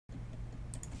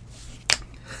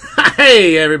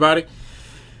Hey everybody,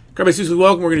 Kirby Susie,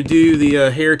 welcome. We're going to do the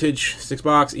Heritage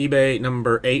 6-box eBay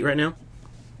number 8 right now.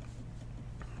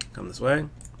 Come this way.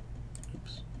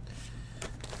 Oops.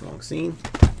 Wrong scene.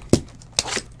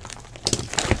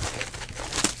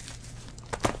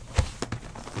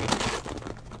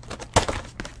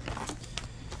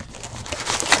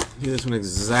 Do this one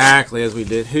exactly as we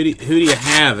did. Who do you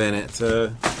have in it?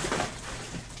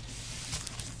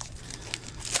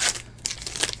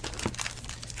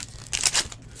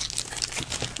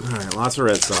 Alright, lots of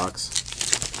Red Sox.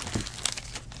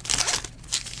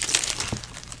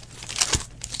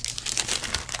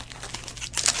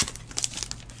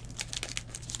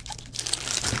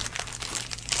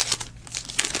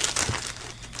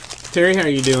 Terry, how are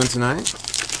you doing tonight?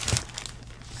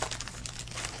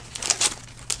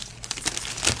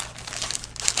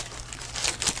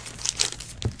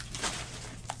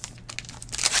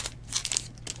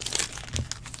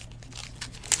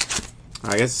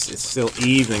 I guess it's still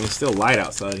evening. It's still light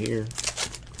outside here.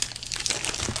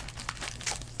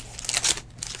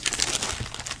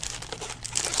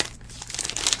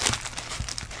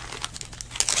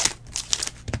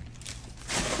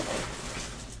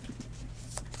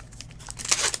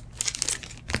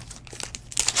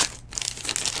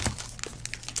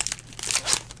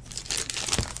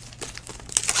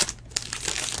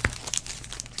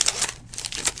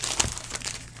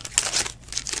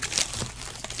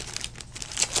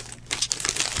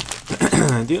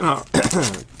 Doing all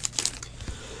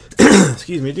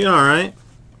excuse me, doing all right.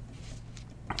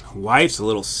 Wife's a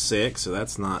little sick, so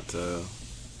that's not.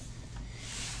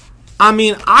 I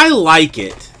mean, I like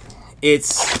it.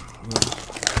 It's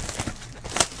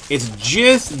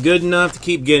just good enough to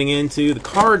keep getting into. The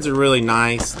cards are really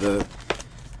nice. The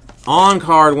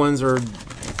on-card ones are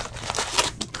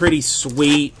pretty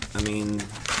sweet. I mean,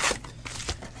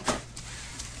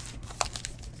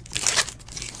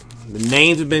 the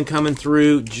names have been coming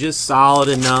through just solid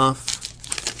enough.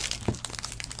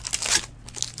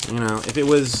 You know, if it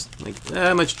was like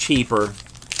that much cheaper,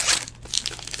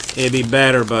 it'd be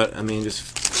better. But I mean,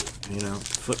 just, you know,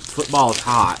 football is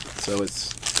hot, so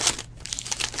it's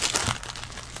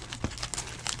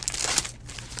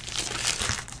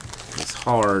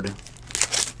hard.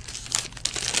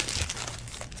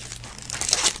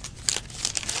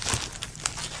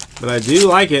 But I do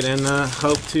like it, and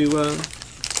hope to.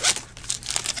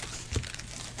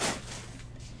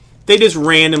 They just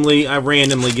randomly, I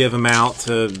randomly give them out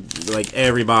to like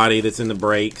everybody that's in the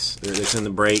breaks, or that's in the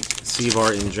break,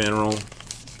 CVART in general.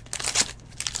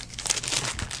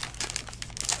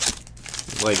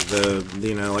 Like the,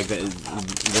 you know, like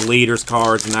the leaders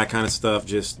cards and that kind of stuff.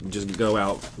 Just go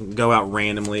out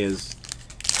randomly as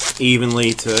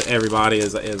evenly to everybody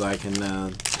as I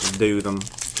can do them.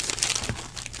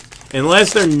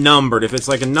 Unless they're numbered. If it's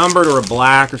like a numbered or a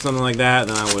black or something like that,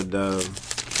 then I would.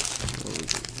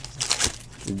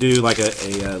 Do like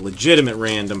a legitimate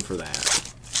random for that.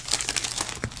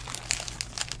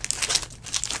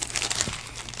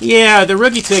 Yeah, the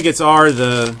rookie tickets are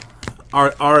the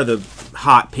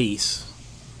hot piece,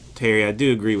 Terry. I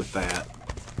do agree with that.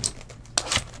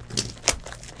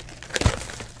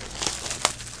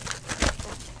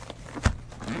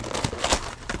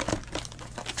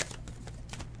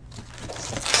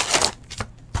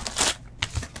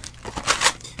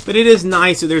 But it is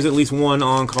nice that there's at least one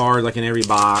on card, like in every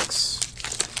box.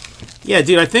 Yeah,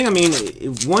 dude, I mean,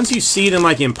 once you see them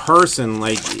like in person,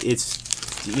 like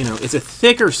it's, you know, it's a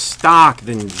thicker stock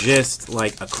than just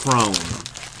like a chrome,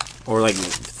 or like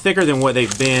thicker than what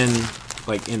they've been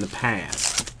like in the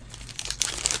past.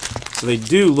 So they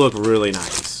do look really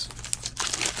nice,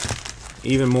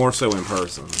 even more so in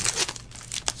person.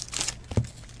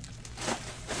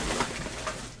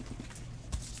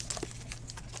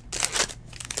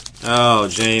 Oh,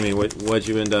 Jamie, what'd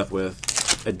you end up with?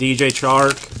 A DJ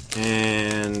Chark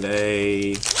and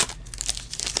a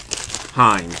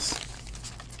Hines.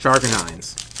 Chark and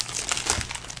Hines.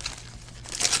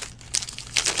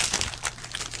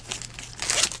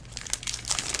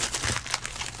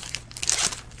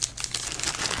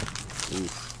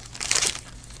 Oof.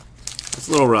 It's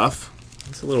a little rough.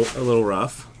 It's a little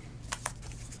rough.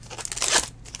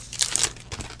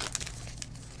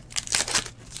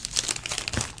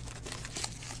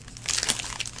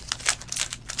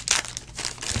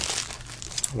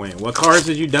 Wait, what cards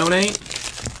did you donate?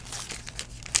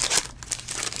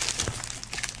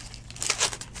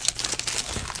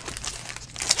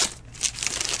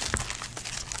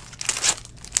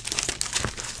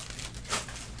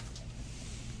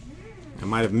 I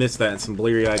might have missed that in some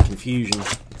bleary-eyed confusion.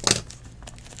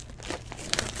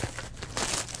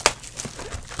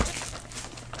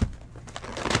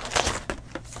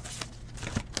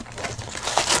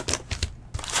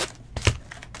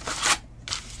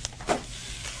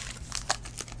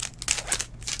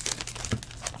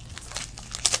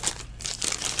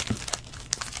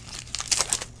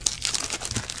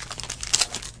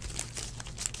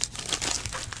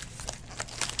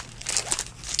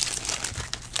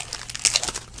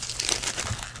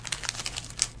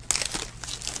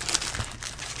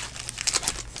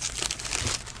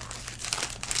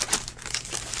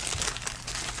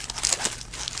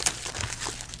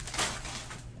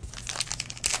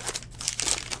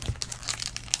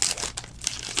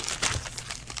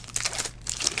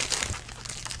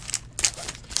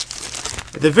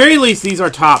 At the very least, these are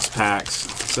Topps packs,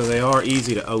 so they are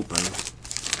easy to open.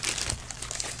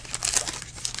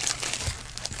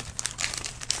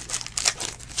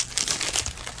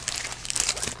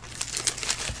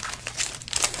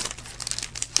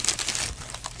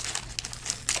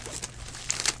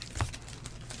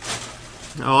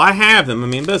 Oh, I have them. I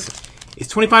mean, listen,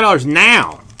 it's $25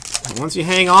 now. Once you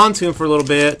hang on to them for a little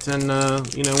bit, and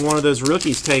you know, one of those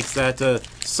rookies takes that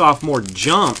sophomore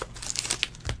jump,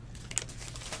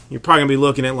 you're probably gonna be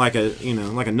looking at like a, you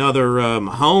know, like another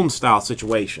Mahomes style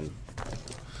situation.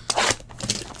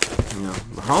 You know,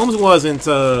 Mahomes wasn't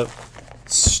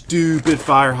stupid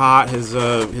fire hot his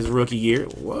rookie year.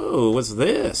 Whoa, what's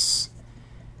this?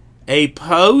 A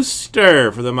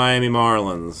poster for the Miami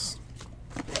Marlins.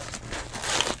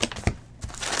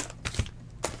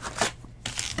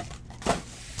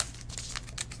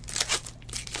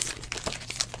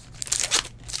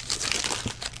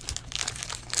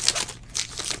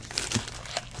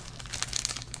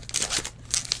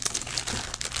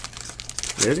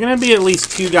 There's going to be at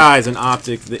least 2 guys in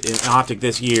Optic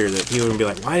this year that people are going to be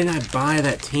like, why didn't I buy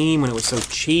that team when it was so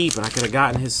cheap and I could have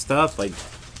gotten his stuff like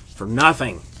for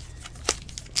nothing?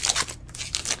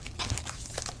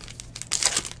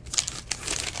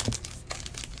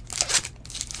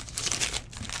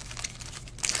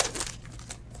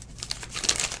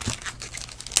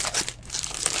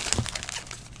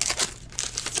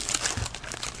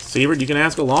 Siebert, you can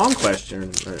ask a long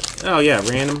question. Oh yeah,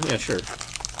 random. Yeah, sure.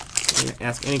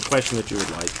 Ask any question that you would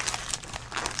like.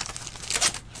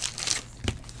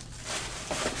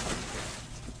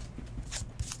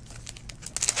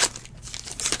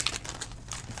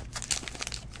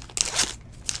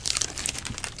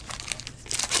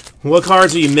 What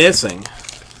cards are you missing?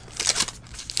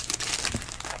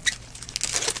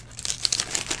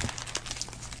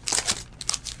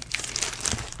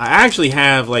 I actually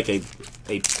have like a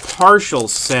partial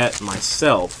set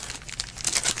myself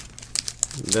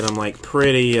that I'm like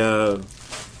pretty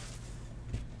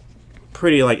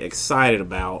like excited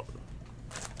about.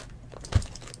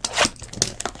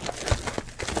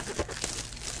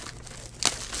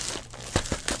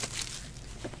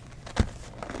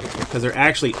 Because they're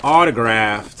actually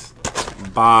autographed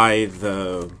by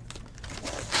the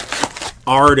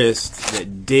artist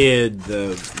that did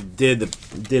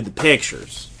the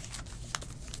pictures.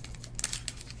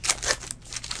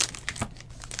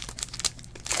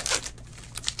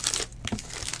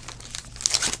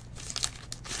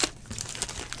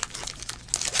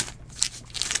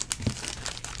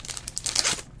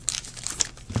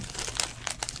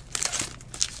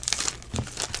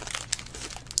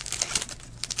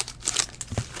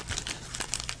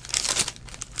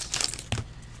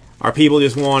 Are people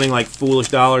just wanting like foolish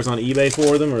dollars on eBay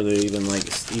for them, or are they even like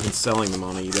even selling them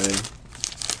on eBay?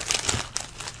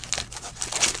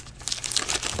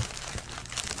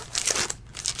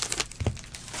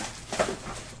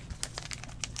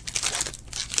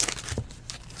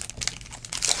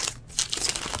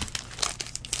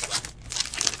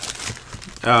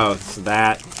 Oh, it's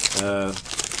that.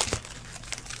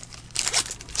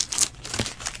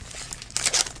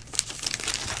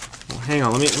 Hang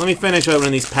on, let me finish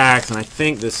opening these packs, and I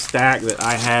think the stack that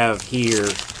I have here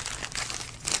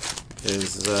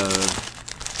is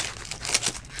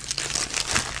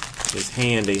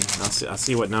handy. I'll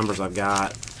see what numbers I've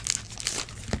got.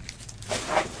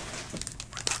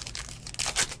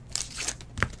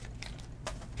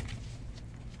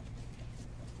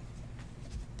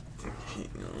 Hang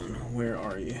on, where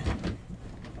are you?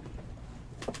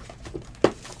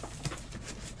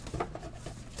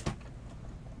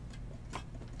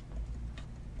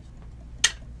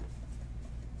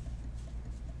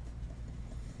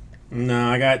 No,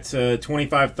 I got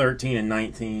 25, 13, and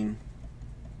 19.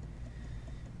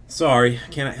 Sorry,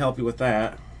 cannot help you with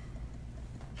that.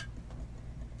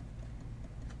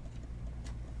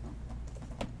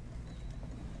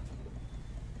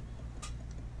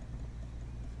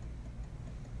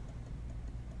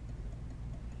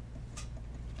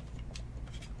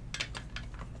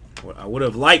 What I would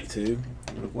have liked to.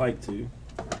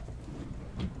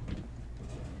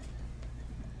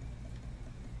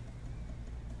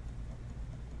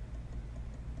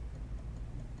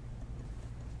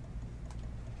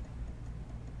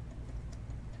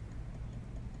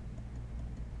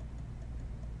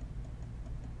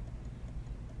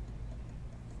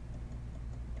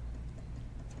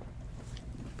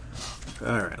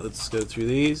 Alright, let's go through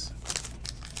these.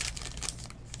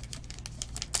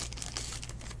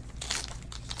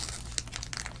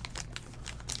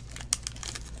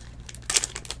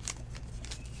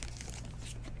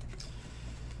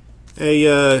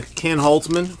 A Ken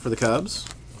Holtzman for the Cubs.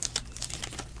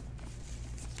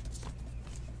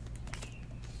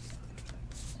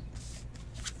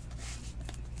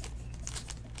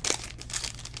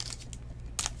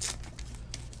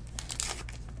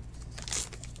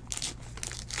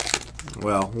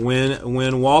 Well,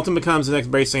 when Walton becomes the next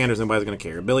Barry Sanders, nobody's going to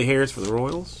care. Billy Harris for the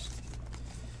Royals.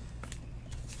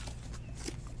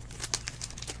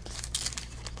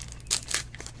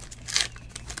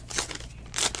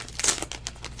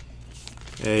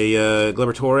 A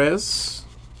Gleyber Torres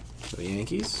for the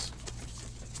Yankees.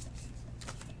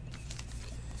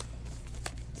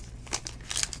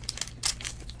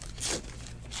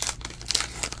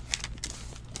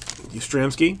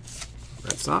 Yastrzemski,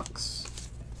 Red Sox.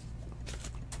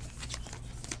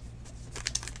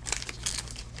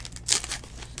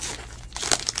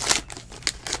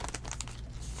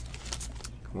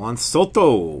 Juan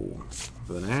Soto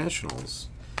for the Nationals.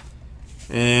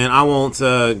 And I won't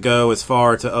go as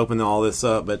far to open all this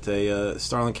up, but a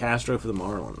Starlin Castro for the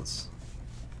Marlins.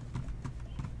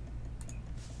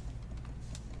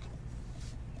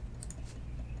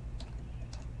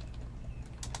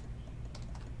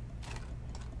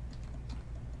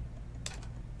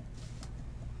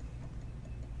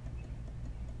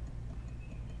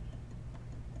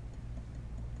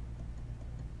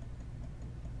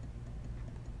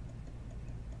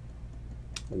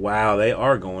 Wow, they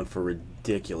are going for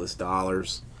ridiculous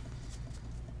dollars.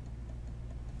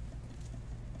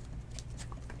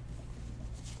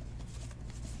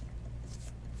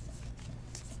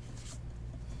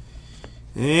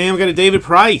 And we got a David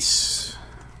Price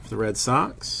for the Red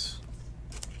Sox.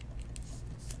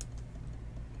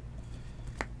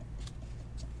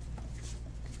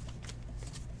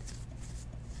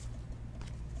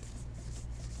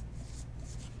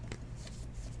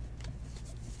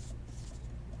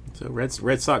 So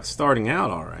Red Sox starting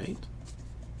out all right.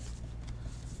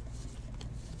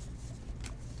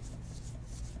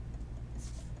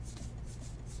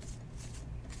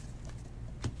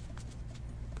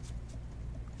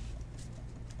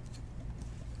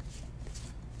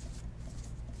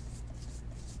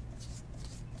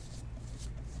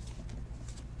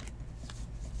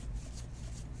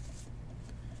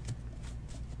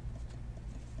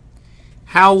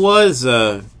 How was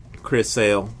Chris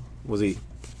Sale? Was he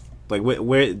like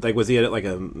where? Like was he at like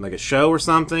a show or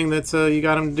something that you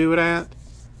got him to do it at?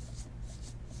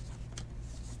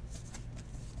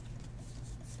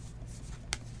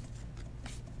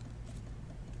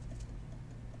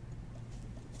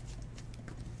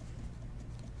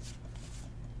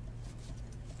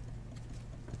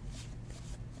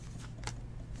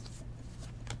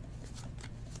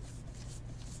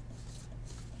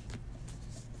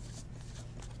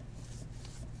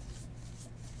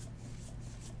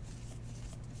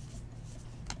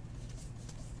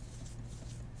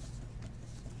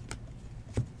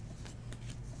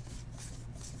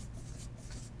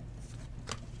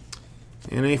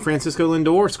 And a Francisco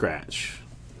Lindor scratch.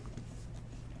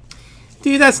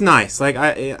 Dude, that's nice. Like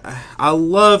I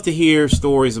love to hear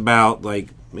stories about like,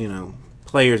 you know,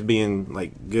 players being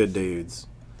like good dudes.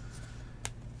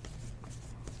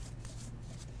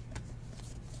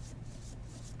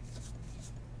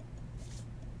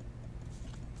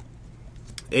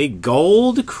 A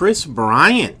gold Chris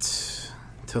Bryant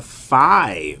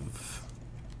 /5.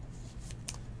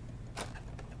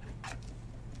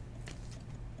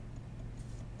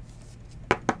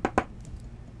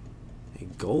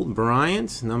 Gold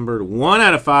Bryant, numbered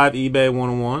 1/5, eBay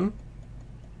 101.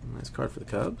 Nice card for the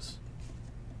Cubs.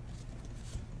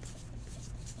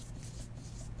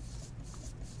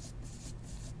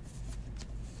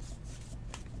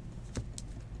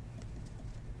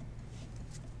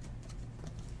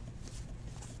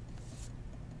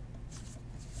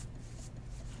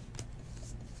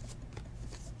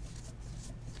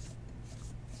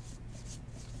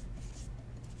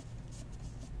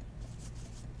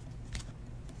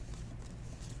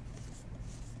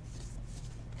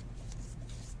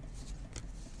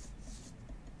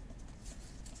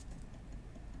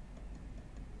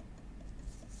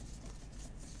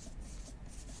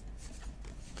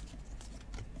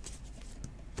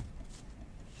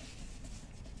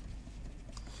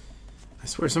 I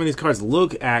swear some of these cards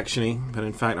look action-y, but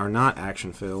in fact are not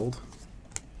action-filled.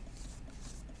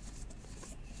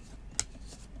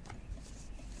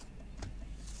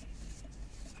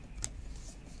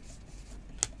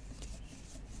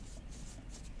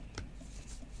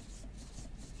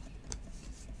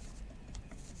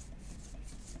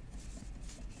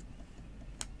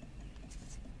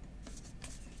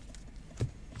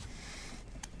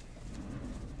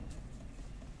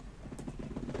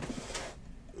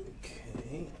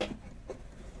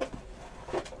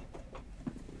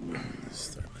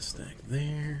 Start my stack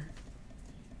there.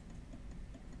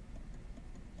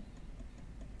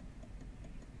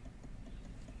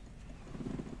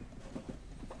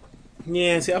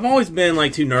 Yeah, see, I've always been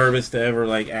like too nervous to ever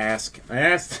like ask. I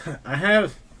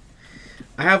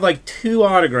have like 2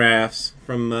 autographs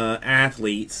from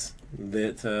athletes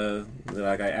that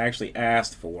like I actually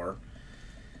asked for.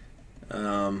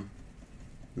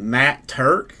 Matt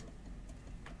Turk.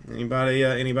 Anybody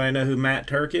know who Matt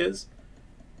Turk is?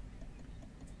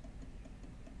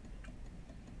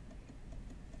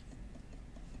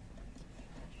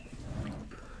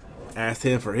 Asked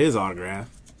him for his autograph.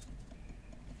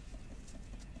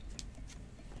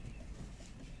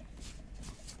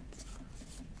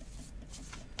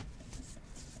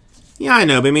 Yeah, I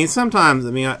know, but I mean, sometimes, I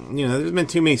mean, there's been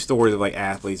too many stories of like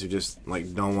athletes who just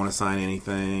like don't want to sign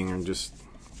anything, or just,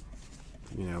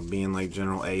 being like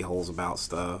general a-holes about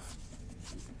stuff.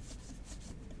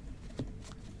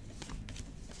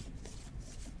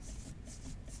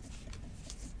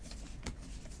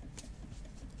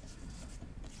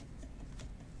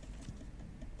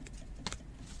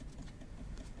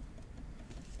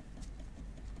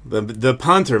 The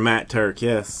punter, Matt Turk,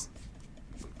 yes.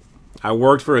 I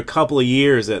worked for a couple of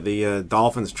years at the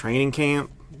Dolphins training camp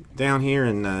down here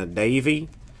in Davie,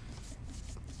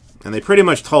 and they pretty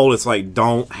much told us like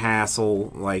don't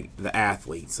hassle like the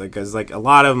athletes, because like a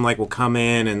lot of them like will come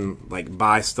in and like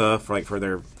buy stuff like for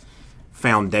their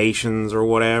foundations or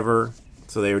whatever.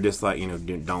 So they were just like,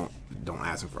 don't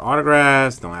ask them for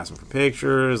autographs, don't ask them for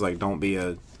pictures, like don't be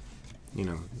a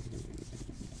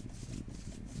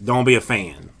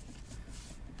fan.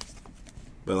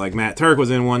 But like Matt Turk was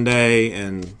in one day,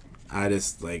 and I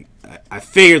just like I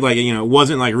figured like it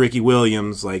wasn't like Ricky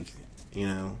Williams, like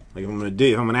like if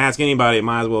I'm gonna ask anybody, it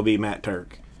might as well be Matt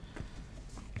Turk.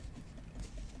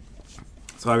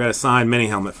 So I got a signed mini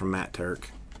helmet from Matt Turk.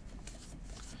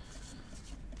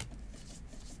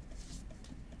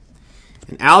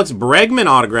 An Alex Bregman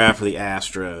autograph for the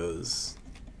Astros.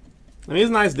 I mean, he's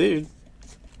a nice dude.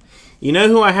 You know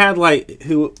who I had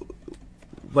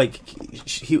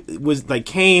he was like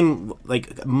came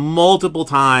like multiple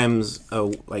times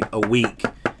a week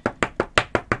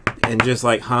and just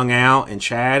like hung out and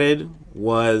chatted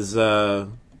was Jay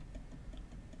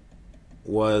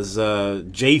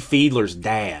Fiedler's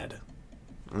dad.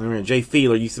 I remember Jay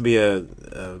Fiedler used to be a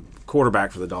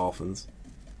quarterback for the Dolphins.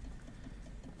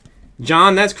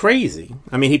 John, that's crazy.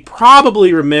 I mean, he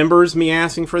probably remembers me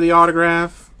asking for the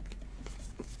autograph.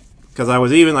 Because I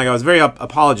was very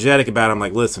apologetic about it. I'm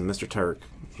like, listen, Mr. Turk,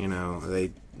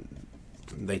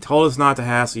 they told us not to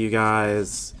hassle you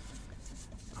guys.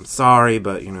 I'm sorry,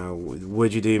 but,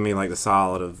 would you do me like the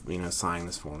solid of, signing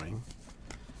this for me?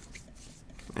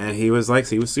 And he was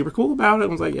super cool about it.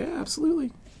 And was like, yeah,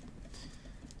 absolutely.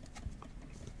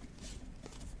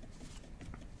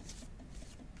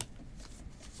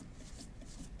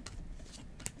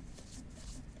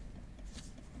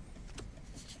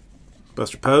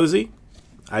 Buster Posey.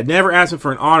 I'd never asked him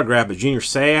for an autograph, but Junior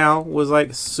Seau was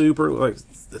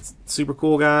super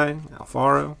cool guy.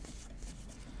 Alfaro.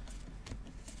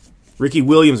 Ricky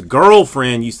Williams'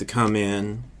 girlfriend used to come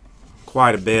in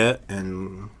quite a bit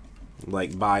and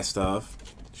like buy stuff.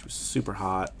 She was super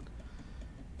hot.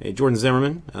 Hey, Jordan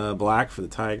Zimmerman, black for the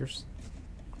Tigers.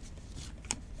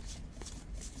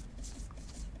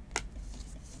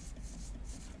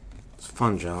 It's a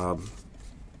fun job.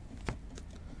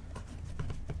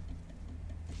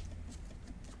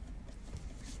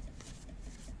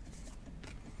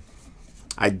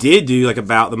 I did do like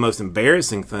about the most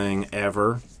embarrassing thing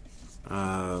ever,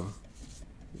 during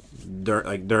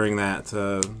that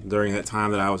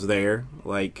time that I was there.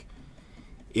 Like,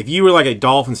 if you were like a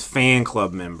Dolphins fan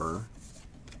club member,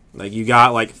 like you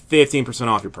got like 15%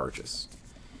 off your purchase.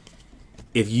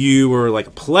 If you were like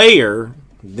a player,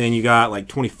 then you got like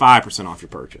 25% off your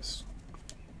purchase.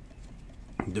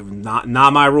 Not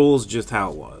my rules, just how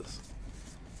it was.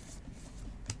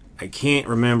 I can't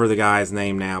remember the guy's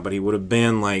name now, but he would have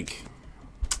been like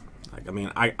I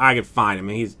mean, I could find him. I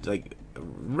mean, he's like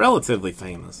relatively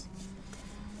famous.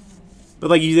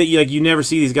 But like you never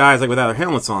see these guys like without their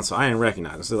helmets on, so I didn't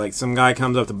recognize him. So like some guy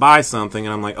comes up to buy something,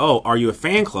 and I'm like, "Oh, are you a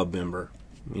fan club member?"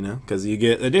 Because you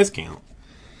get a discount.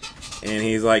 And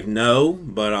he's like, "No,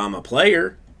 but I'm a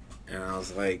player." And I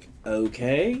was like,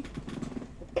 "Okay."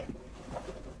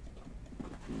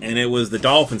 And it was the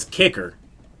Dolphins kicker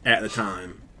at the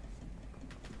time.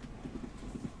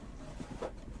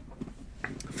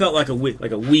 Felt like a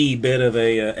wee bit of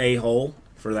a-hole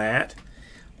for that,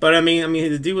 but I mean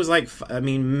the dude was like,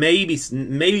 maybe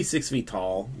 6 feet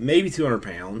tall, maybe 200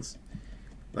 pounds.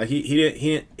 Like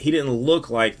he didn't look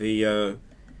like the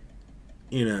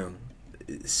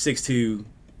 6'2",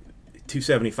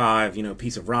 275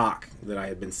 piece of rock that I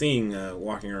had been seeing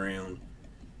walking around.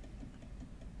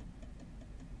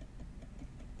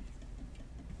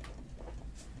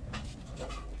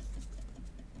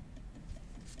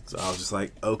 So I was just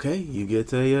like, okay, you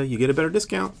get a better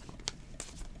discount.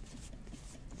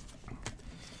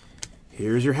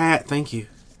 Here's your hat, thank you.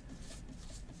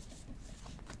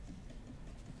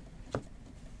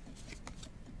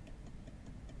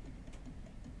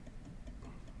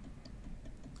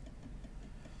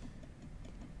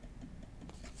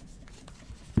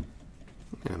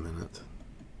 Wait a minute.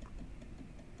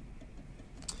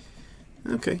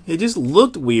 Okay, it just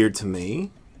looked weird to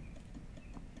me.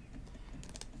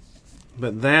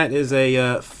 But that is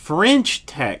a French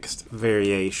text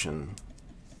variation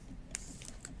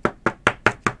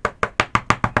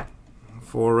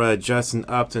for Justin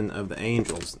Upton of the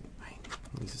Angels.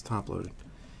 This is top loaded.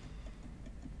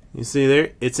 You see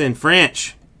there? It's in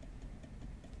French.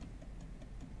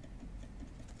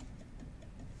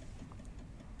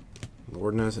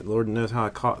 Lord knows how I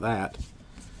caught that.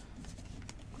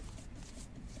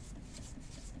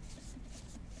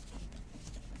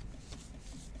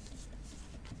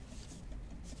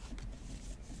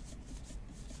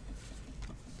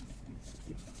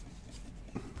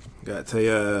 Got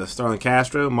to Starlin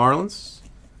Castro, Marlins.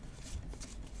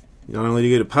 You not only do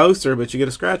you get a poster, but you get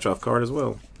a scratch-off card as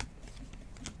well.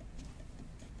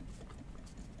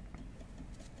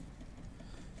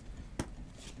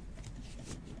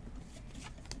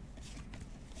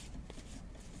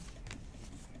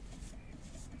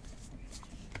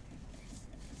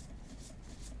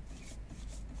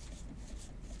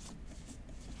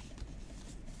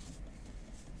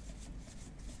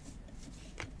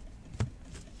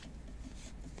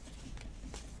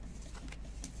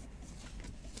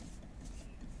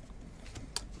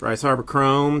 Bryce Harper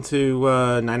Chrome to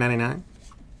 $9.99.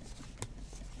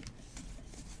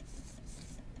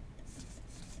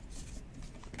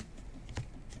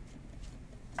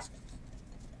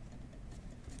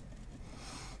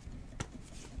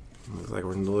 Looks like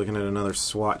we're looking at another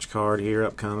swatch card here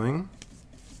upcoming.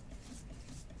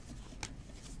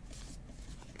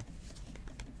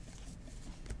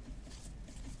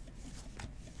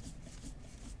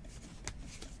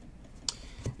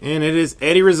 And it is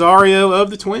Eddie Rosario of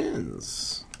the Twins.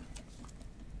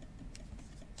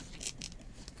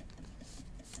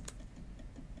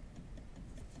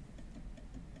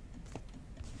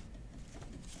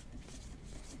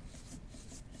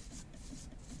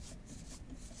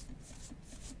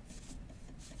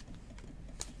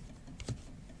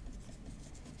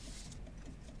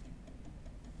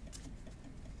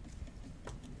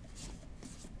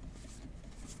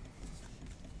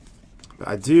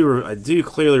 I do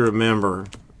clearly remember,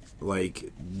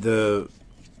 like the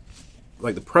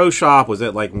pro shop was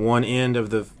at like one end of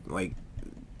the like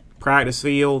practice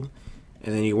field,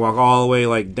 and then you walk all the way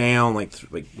like down like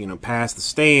you know past the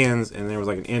stands, and there was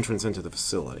like an entrance into the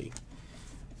facility.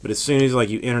 But as soon as like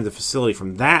you entered the facility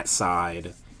from that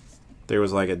side, there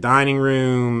was like a dining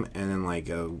room, and then like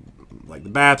the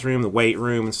bathroom, the weight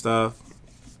room, and stuff.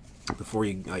 Before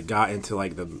you like got into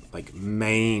like the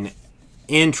main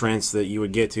entrance that you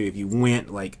would get to if you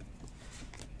went like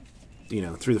you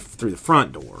know through the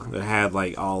front door that had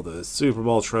like all the Super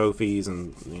Bowl trophies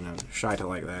and you know shit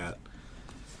like that.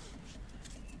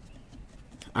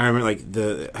 I remember like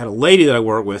I had a lady that I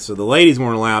worked with, so the ladies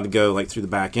weren't allowed to go like through the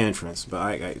back entrance, but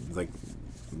I like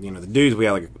you know the dudes, we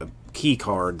had like a key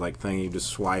card like thing, you just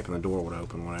swipe and the door would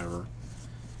open, whatever.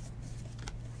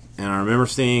 And I remember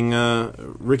seeing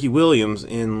Ricky Williams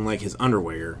in like his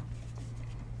underwear.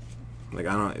 Like,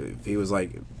 I don't know if he was,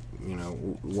 like, you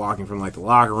know, walking from, like, the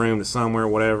locker room to somewhere,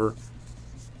 whatever.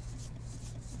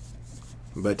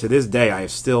 But to this day, I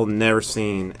have still never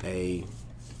seen a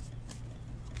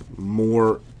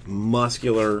more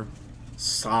muscular,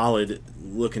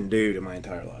 solid-looking dude in my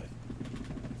entire life.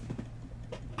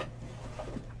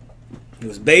 It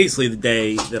was basically the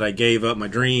day that I gave up my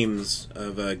dreams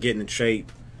of getting in shape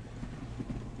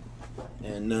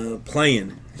and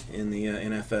playing in the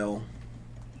NFL.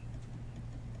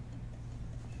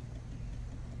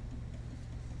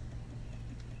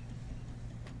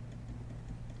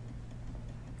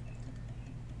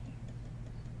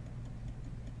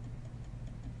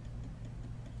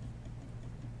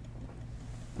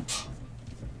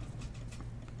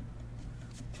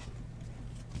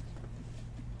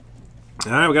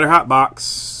 All right, we got our hot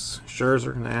box.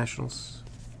 Scherzer, Nationals.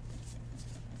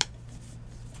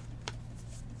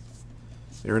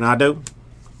 Arenado.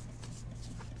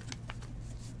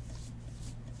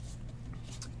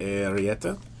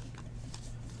 Arrieta.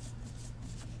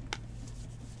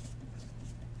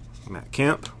 Matt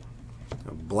Kemp.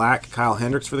 A black Kyle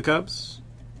Hendricks for the Cubs.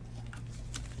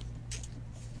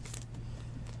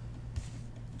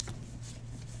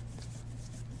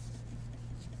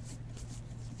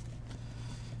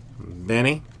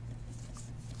 Benny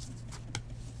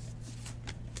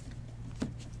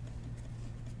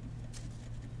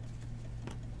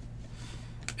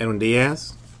Edwin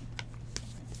Diaz.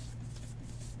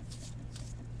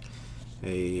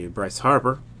 A Bryce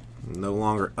Harper, no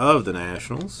longer of the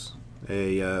Nationals.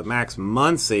 A Max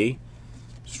Muncy,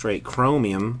 straight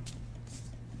chromium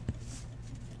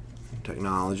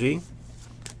technology.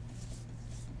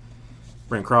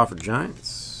 Brent Crawford,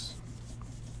 Giants.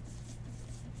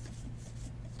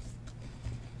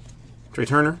 Trey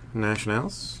Turner,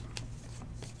 Nationals.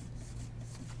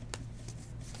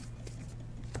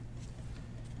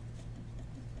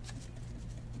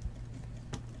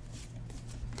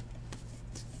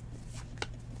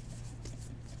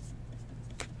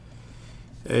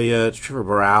 A Trevor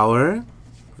Bauer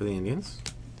for the Indians.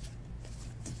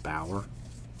 Bauer.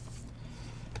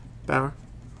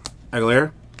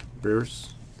 Aguilera,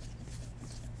 Brewers.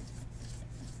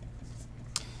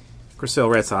 Chris Sale,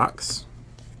 Red Sox.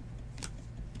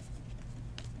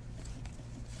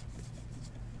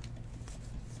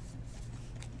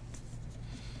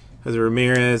 Jose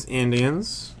Ramirez,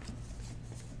 Indians.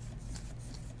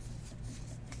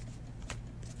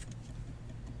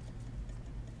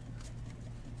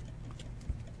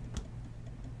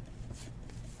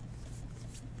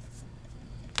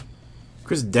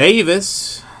 Chris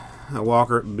Davis,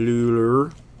 Walker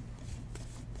Buehler.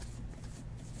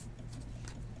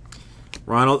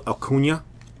 Ronald Acuna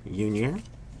Jr.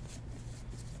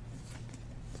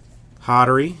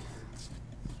 Hottery.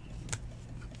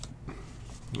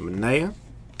 Manea.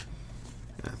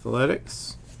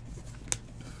 Athletics.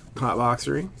 Hot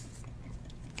Boxery.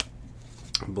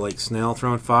 Blake Snell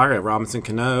throwing fire at Robinson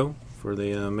Cano for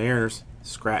the Mariners,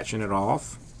 scratching it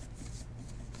off.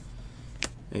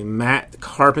 A Matthew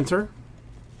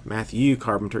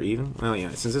Carpenter even. Well,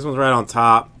 yeah, since this one's right on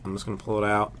top, I'm just going to pull it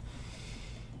out.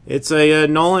 It's a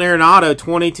Nolan Arenado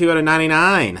 22 out of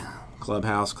 99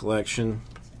 Clubhouse Collection.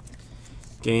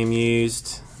 Game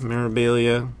used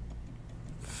memorabilia.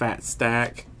 Fat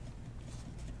stack.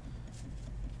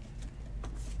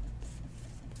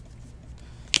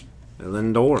 A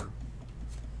Lindor.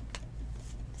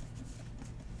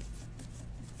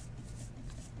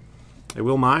 A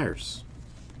Will Myers.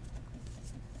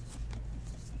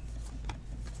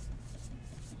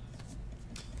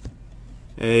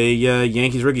 A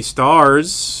Yankees Rookie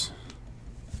Stars.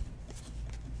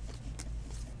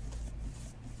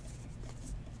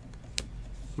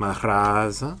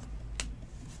 Mahraza.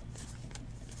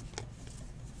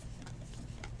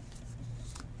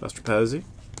 Buster Posey.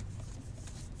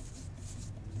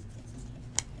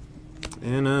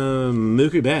 And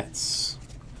Mookie Betts.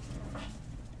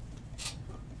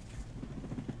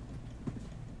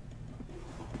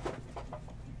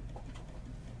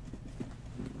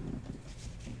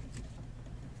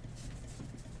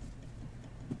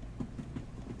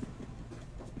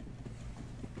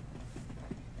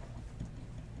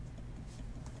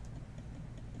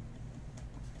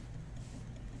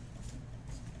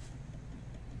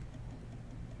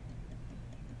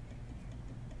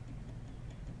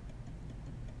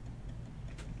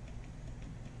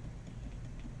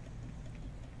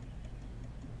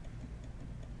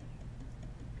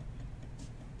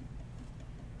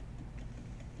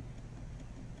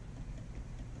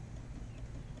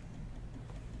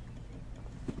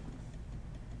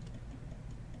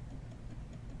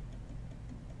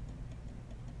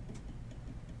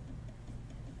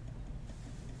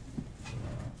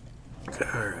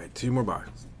 Alright, 2 more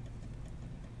boxes.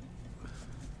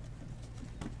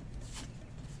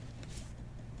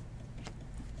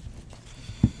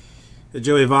 The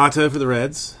Joey Votto for the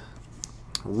Reds.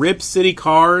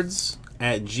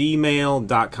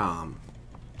 ripcitycards@gmail.com.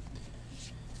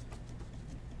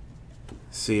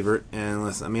 Sievert, and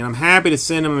listen, I mean, I'm happy to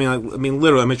send them. I mean,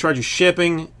 literally, I'm gonna charge you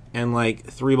shipping and like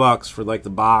 $3 for like the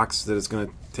box that it's gonna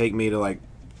take me to like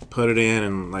put it in,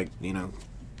 and like, you know,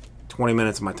 20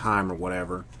 minutes of my time or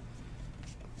whatever.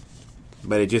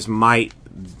 But it just might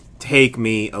take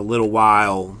me a little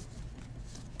while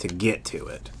to get to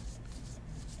it.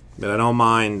 But I don't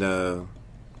mind doing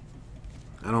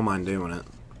it.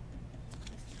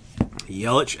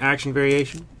 Yelich action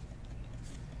variation.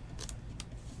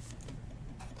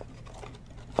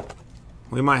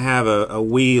 We might have a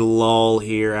wee lull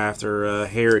here after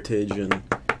Heritage and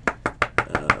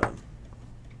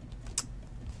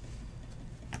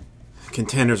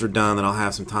Contenders are done, that I'll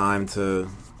have some time to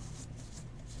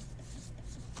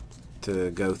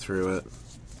go through it.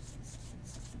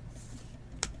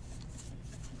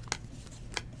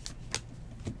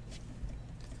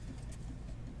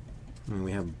 I mean,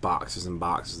 we have boxes and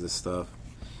boxes of this stuff.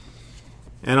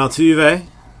 And Altuve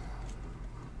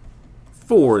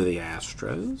for the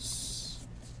Astros.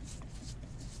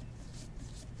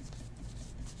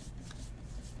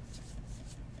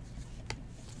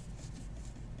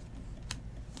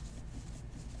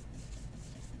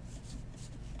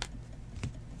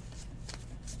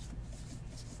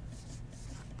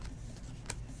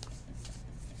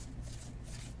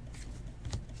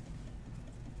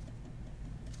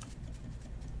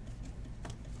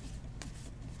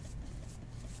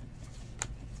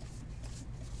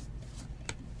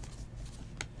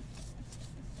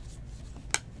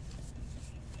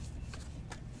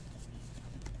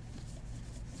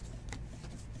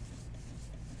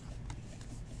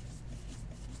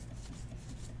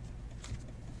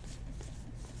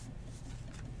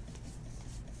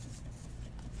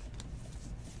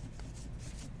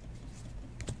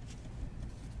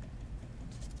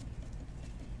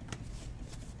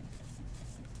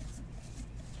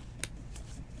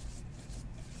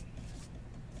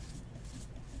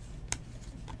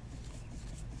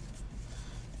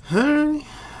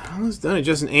 Almost done it.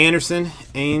 Justin Anderson,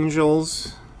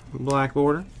 Angels, black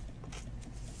border.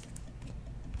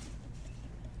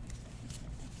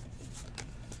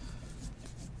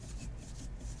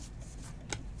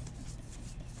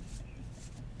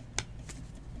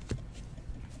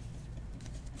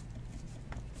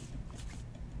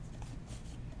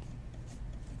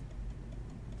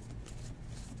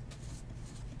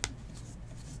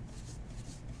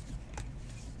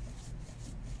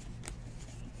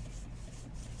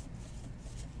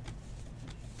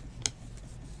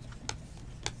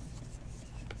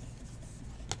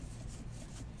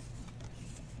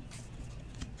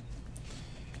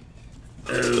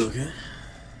 Okay.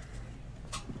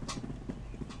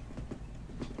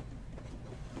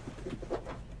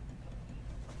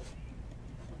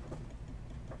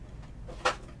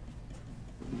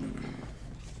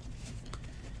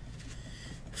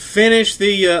 Finished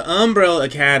the Umbrella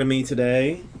Academy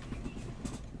today.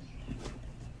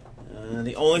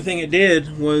 The only thing it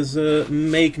did was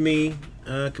make me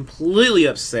completely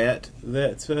upset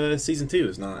that Season 2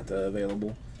 is not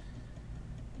available.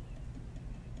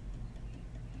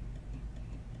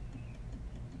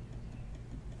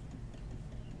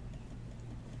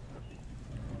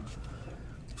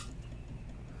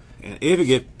 And if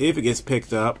it gets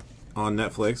picked up on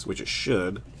Netflix, which it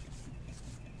should,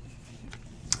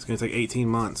 it's going to take 18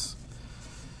 months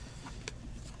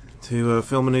to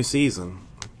film a new season.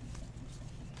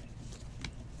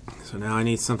 So now I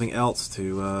need something else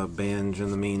to binge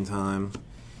in the meantime.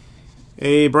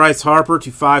 A Bryce Harper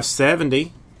to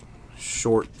 570,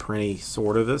 short, printy,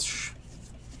 sort of-ish.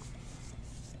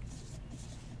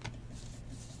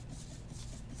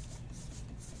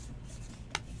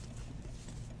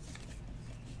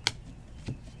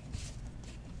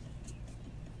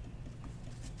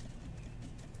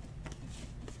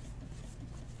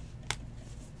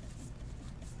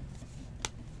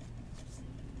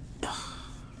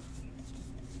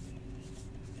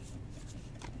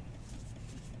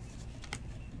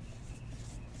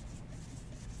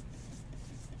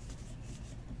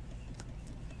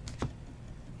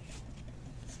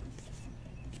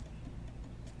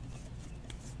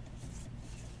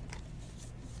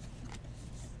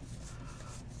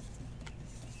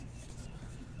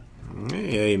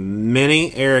 A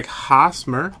mini Eric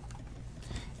Hosmer.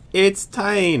 It's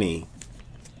tiny.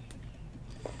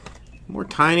 More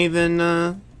tiny than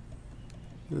a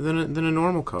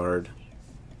normal card.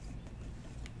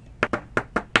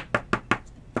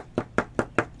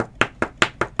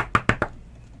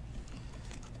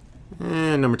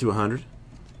 And number 200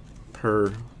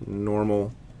 per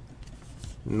normalness.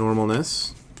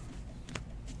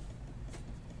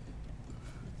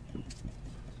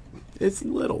 It's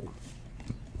little.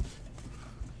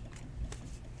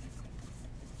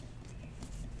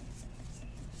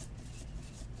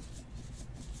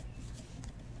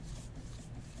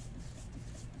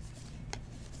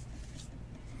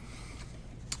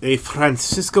 A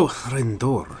Francisco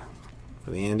Rendor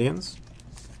for the Indians.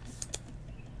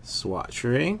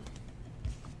 Swatchery.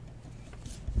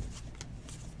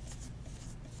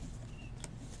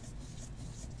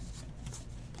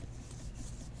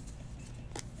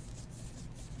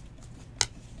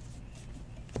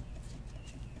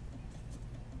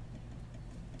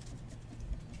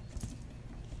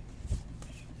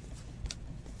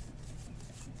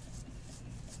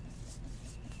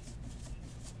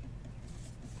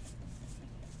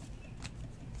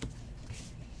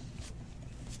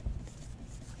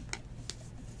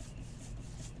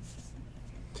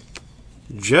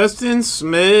 Justin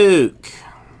Smoke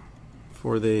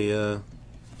for the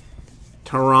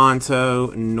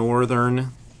Toronto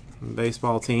Northern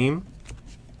baseball team.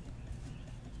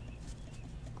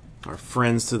 Our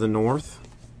friends to the north.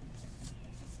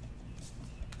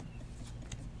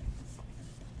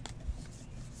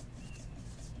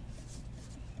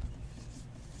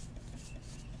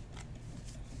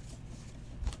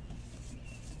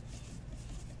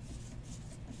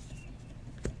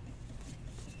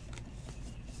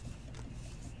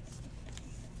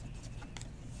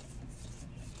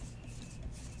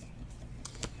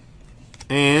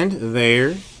 And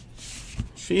there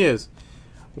she is.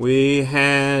 We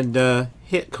had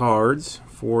hit cards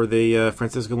for the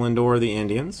Francisco Lindor of the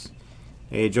Indians,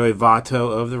 a Joey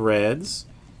Votto of the Reds,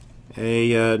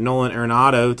 a Nolan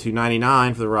Arenado to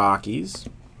 99 for the Rockies,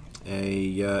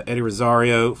 a Eddie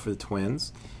Rosario for the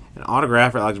Twins, an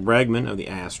autograph for Alex Bregman of the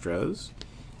Astros,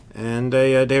 and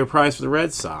a David Price for the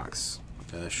Red Sox.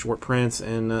 Short prints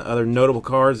and other notable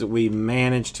cards that we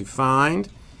managed to find.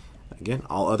 Again,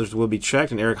 all others will be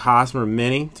checked. An Eric Hosmer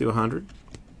mini to 100.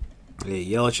 A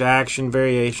Yelich Action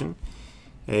variation.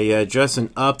 A Justin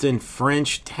Upton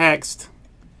French text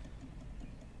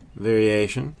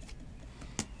variation.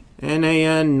 And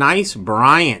a nice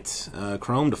Bryant,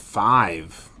 chrome to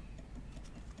 5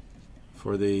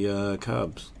 for the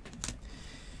Cubs.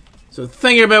 So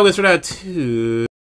thank you everybody. Let's start out 2.